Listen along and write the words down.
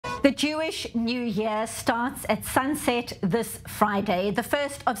The Jewish New Year starts at sunset this Friday, the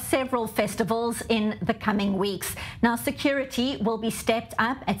first of several festivals in the coming weeks. Now, security will be stepped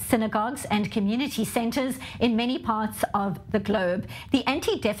up at synagogues and community centres in many parts of the globe. The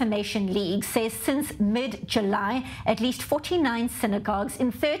Anti-Defamation League says since mid-July, at least 49 synagogues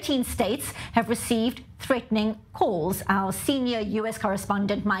in 13 states have received threatening calls. Our senior U.S.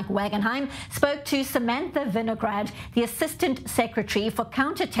 correspondent Mike Wagenheim spoke to Samantha Vinograd, the Assistant Secretary for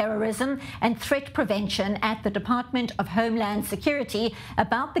Counterterrorism and Threat Prevention at the Department of Homeland Security,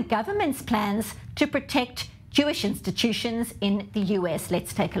 about the government's plans to protect Jewish institutions in the U.S.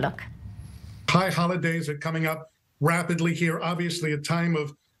 Let's take a look. High holidays are coming up rapidly here. Obviously, a time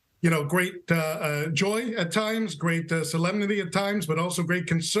of great joy at times, great solemnity at times, but also great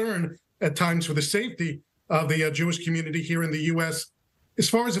concern at times for the safety of the Jewish community here in the U.S. As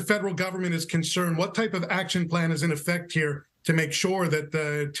far as the federal government is concerned, what type of action plan is in effect here to make sure that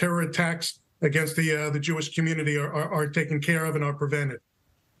the terror attacks against the Jewish community are taken care of and are prevented?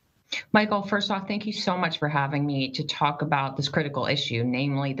 Michael, first off, thank you so much for having me to talk about this critical issue,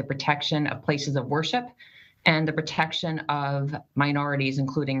 namely the protection of places of worship and the protection of minorities,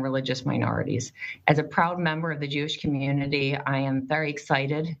 including religious minorities. As a proud member of the Jewish community, I am very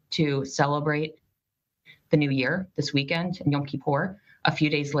excited to celebrate the new year this weekend, Yom Kippur, a few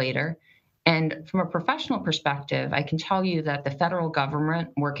days later. And from a professional perspective, I can tell you that the federal government,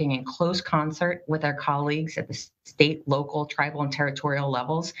 working in close concert with our colleagues at the state, local, tribal, and territorial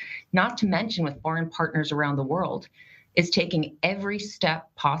levels, not to mention with foreign partners around the world, is taking every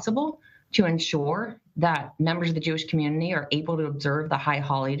step possible to ensure that members of the Jewish community are able to observe the high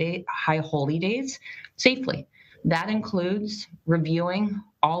holy days safely. That includes reviewing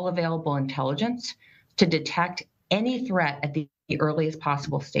all available intelligence to detect any threat at the earliest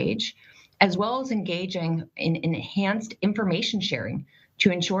possible stage, as well as engaging in enhanced information sharing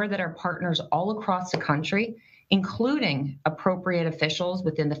to ensure that our partners all across the country, including appropriate officials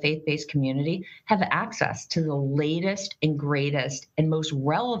within the faith-based community, have access to the latest and greatest and most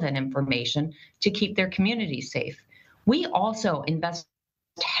relevant information to keep their communities safe. We also invest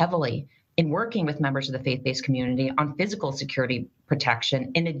heavily in working with members of the faith-based community on physical security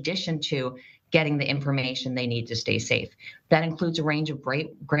protection, in addition to getting the information they need to stay safe. That includes a range of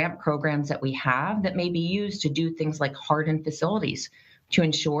grant programs that we have that may be used to do things like harden facilities, to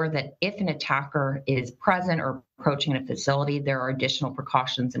ensure that if an attacker is present or approaching a facility, there are additional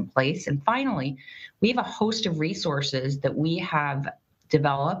precautions in place. And finally, we have a host of resources that we have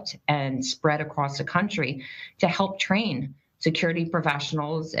developed and spread across the country to help train security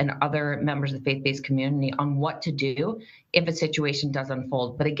professionals and other members of the faith-based community on what to do if a situation does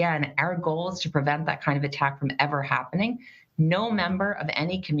unfold. But again, our goal is to prevent that kind of attack from ever happening. No member of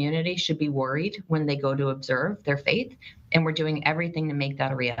any community should be worried when they go to observe their faith, and we're doing everything to make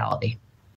that a reality.